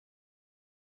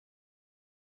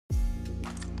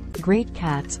Great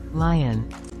cats, lion.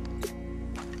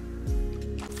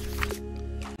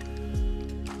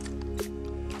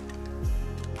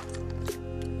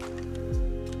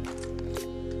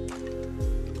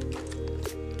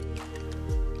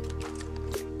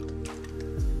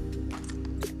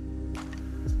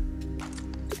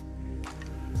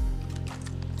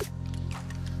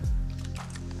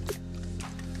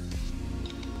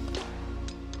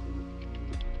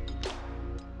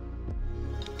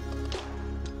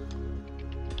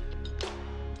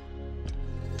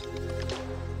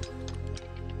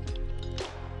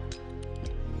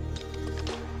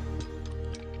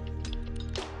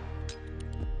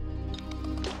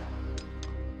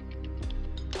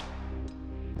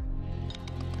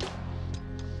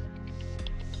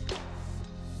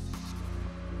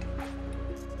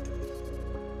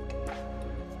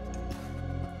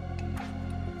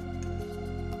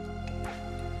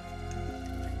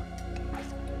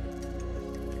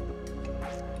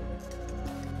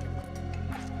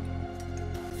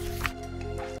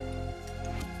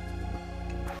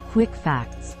 Quick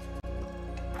facts.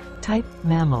 Type,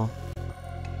 mammal.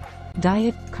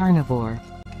 Diet, carnivore.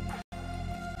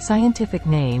 Scientific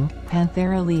name,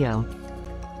 Panthera leo.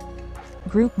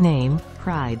 Group name,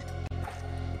 Pride.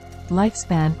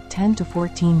 Lifespan, 10 to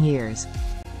 14 years.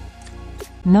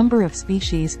 Number of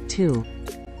species, 2.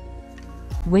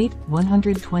 Weight,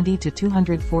 120 to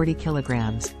 240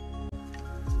 kilograms.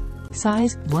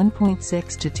 Size,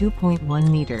 1.6 to 2.1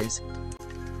 meters.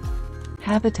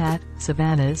 Habitat,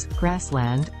 savannas,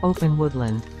 grassland, open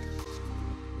woodland.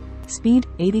 Speed,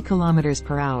 80 km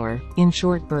per hour, in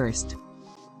short burst.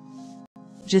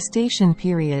 Gestation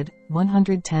period,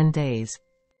 110 days.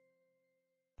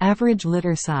 Average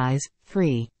litter size,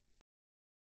 3.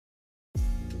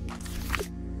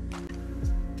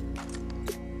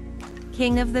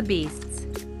 King of the beasts.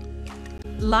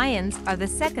 Lions are the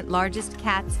second largest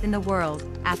cats in the world,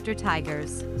 after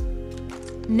tigers.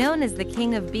 Known as the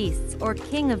king of beasts or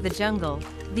king of the jungle,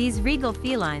 these regal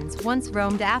felines once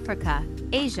roamed Africa,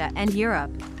 Asia and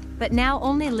Europe, but now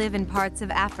only live in parts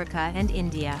of Africa and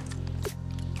India.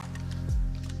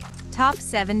 Top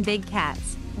 7 big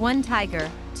cats: 1 tiger,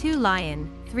 2 lion,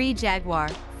 3 jaguar,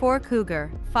 4 cougar,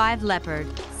 5 leopard,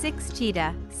 6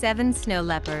 cheetah, 7 snow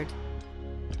leopard.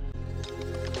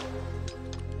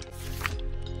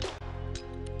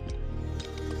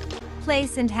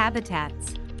 Place and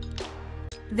habitats.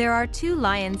 There are 2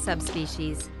 lion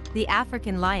subspecies, the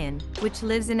African lion, which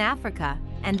lives in Africa,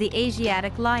 and the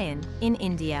Asiatic lion, in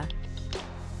India.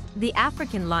 The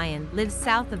African lion lives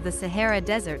south of the Sahara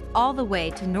Desert all the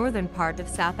way to northern part of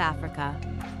South Africa.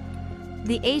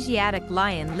 The Asiatic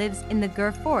lion lives in the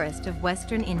Gir forest of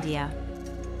western India.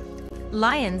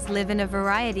 Lions live in a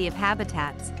variety of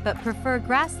habitats, but prefer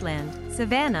grassland,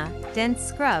 savanna, dense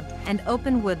scrub, and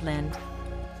open woodland.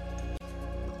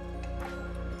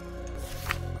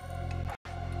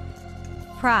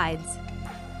 Prides.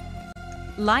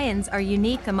 Lions are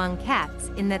unique among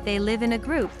cats in that they live in a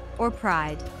group, or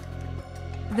pride.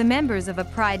 The members of a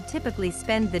pride typically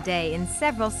spend the day in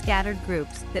several scattered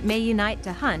groups that may unite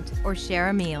to hunt or share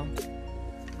a meal.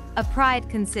 A pride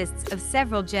consists of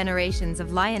several generations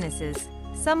of lionesses,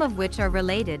 some of which are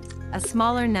related, a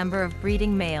smaller number of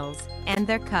breeding males, and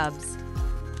their cubs.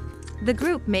 The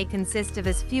group may consist of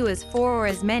as few as 4 or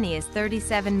as many as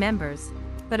 37 members,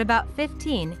 but about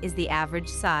 15 is the average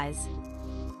size.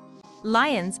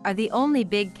 Lions are the only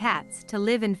big cats to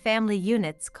live in family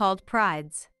units called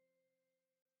prides.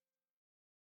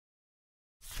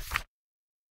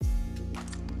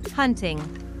 Hunting.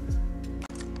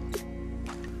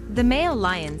 The male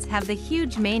lions have the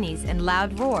huge manes and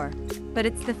loud roar, but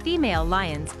it's the female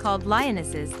lions called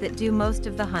lionesses that do most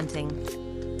of the hunting.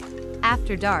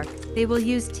 After dark, they will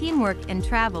use teamwork and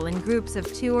travel in groups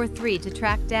of 2 or 3 to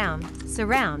track down,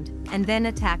 surround, and then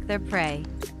attack their prey.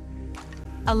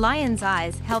 A lion's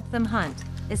eyes help them hunt,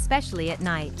 especially at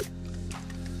night.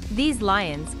 These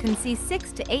lions can see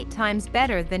 6 to 8 times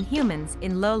better than humans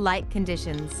in low light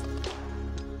conditions.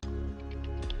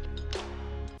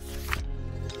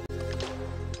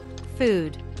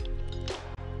 Food.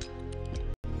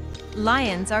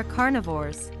 Lions are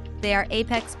carnivores. They are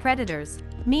apex predators,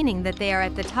 meaning that they are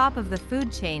at the top of the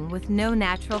food chain with no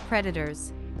natural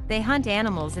predators. They hunt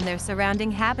animals in their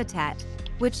surrounding habitat,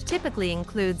 which typically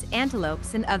includes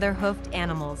antelopes and other hoofed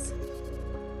animals.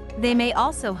 They may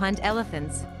also hunt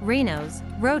elephants, rhinos,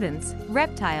 rodents,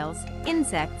 reptiles,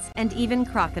 insects, and even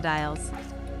crocodiles.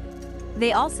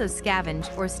 They also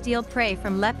scavenge or steal prey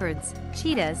from leopards,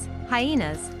 cheetahs,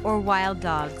 hyenas, or wild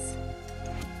dogs.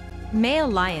 Male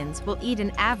lions will eat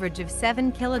an average of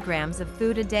 7 kilograms of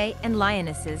food a day and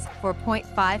lionesses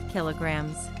 4.5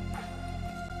 kilograms.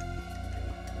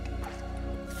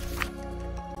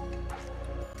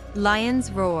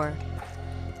 Lions roar.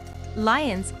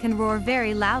 Lions can roar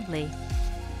very loudly.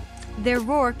 Their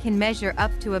roar can measure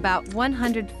up to about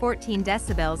 114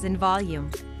 decibels in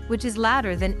volume, which is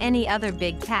louder than any other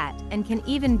big cat and can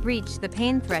even breach the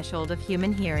pain threshold of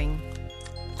human hearing.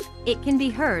 It can be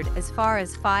heard as far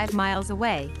as 5 miles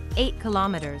away, 8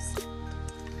 kilometers.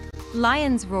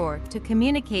 Lions roar to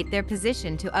communicate their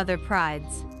position to other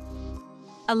prides.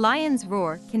 A lion's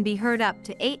roar can be heard up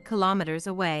to 8 kilometers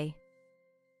away.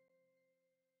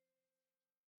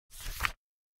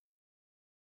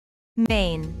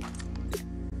 Mane.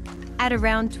 At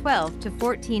around 12 to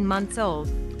 14 months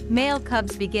old, male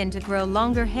cubs begin to grow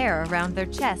longer hair around their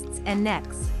chests and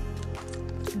necks.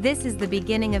 This is the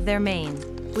beginning of their mane,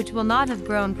 which will not have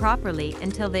grown properly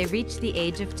until they reach the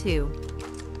age of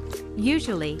 2.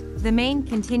 Usually, the mane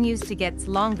continues to get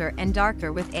longer and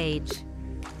darker with age.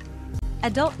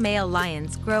 Adult male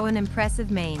lions grow an impressive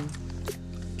mane.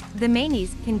 The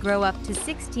manes can grow up to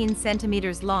 16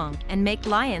 centimeters long and make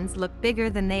lions look bigger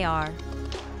than they are.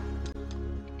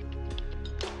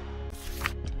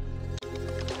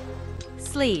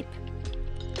 Sleep.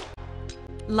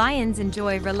 Lions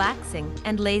enjoy relaxing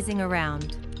and lazing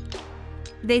around.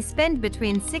 They spend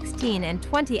between 16 and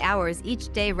 20 hours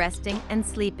each day resting and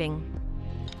sleeping.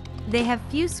 They have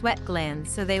few sweat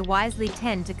glands, so they wisely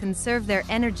tend to conserve their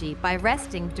energy by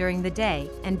resting during the day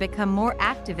and become more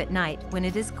active at night when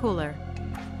it is cooler.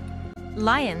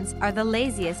 Lions are the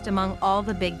laziest among all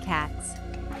the big cats.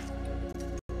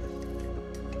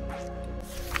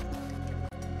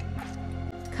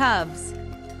 Cubs.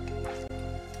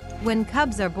 When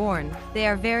cubs are born, they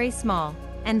are very small,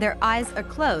 and their eyes are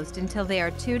closed until they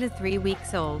are 2 to 3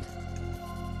 weeks old.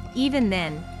 Even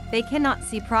then, they cannot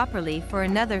see properly for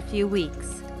another few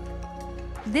weeks.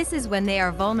 This is when they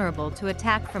are vulnerable to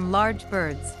attack from large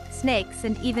birds, snakes,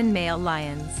 and even male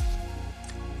lions.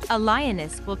 A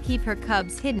lioness will keep her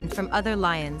cubs hidden from other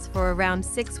lions for around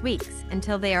 6 weeks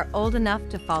until they are old enough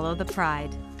to follow the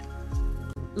pride.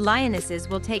 Lionesses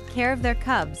will take care of their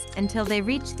cubs until they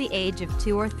reach the age of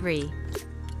 2 or 3.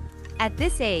 At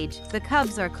this age, the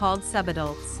cubs are called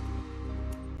subadults.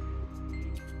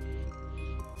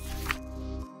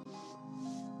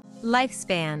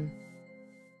 Lifespan.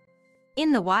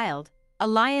 In the wild, a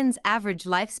lion's average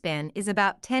lifespan is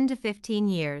about 10 to 15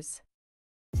 years.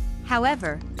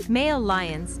 However, male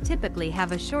lions typically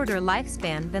have a shorter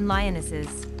lifespan than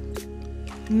lionesses.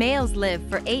 Males live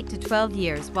for 8 to 12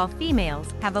 years while females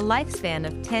have a lifespan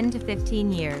of 10 to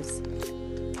 15 years.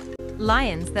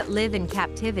 Lions that live in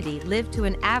captivity live to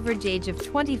an average age of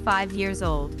 25 years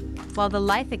old, while the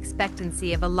life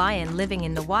expectancy of a lion living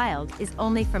in the wild is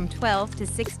only from 12 to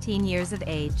 16 years of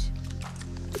age.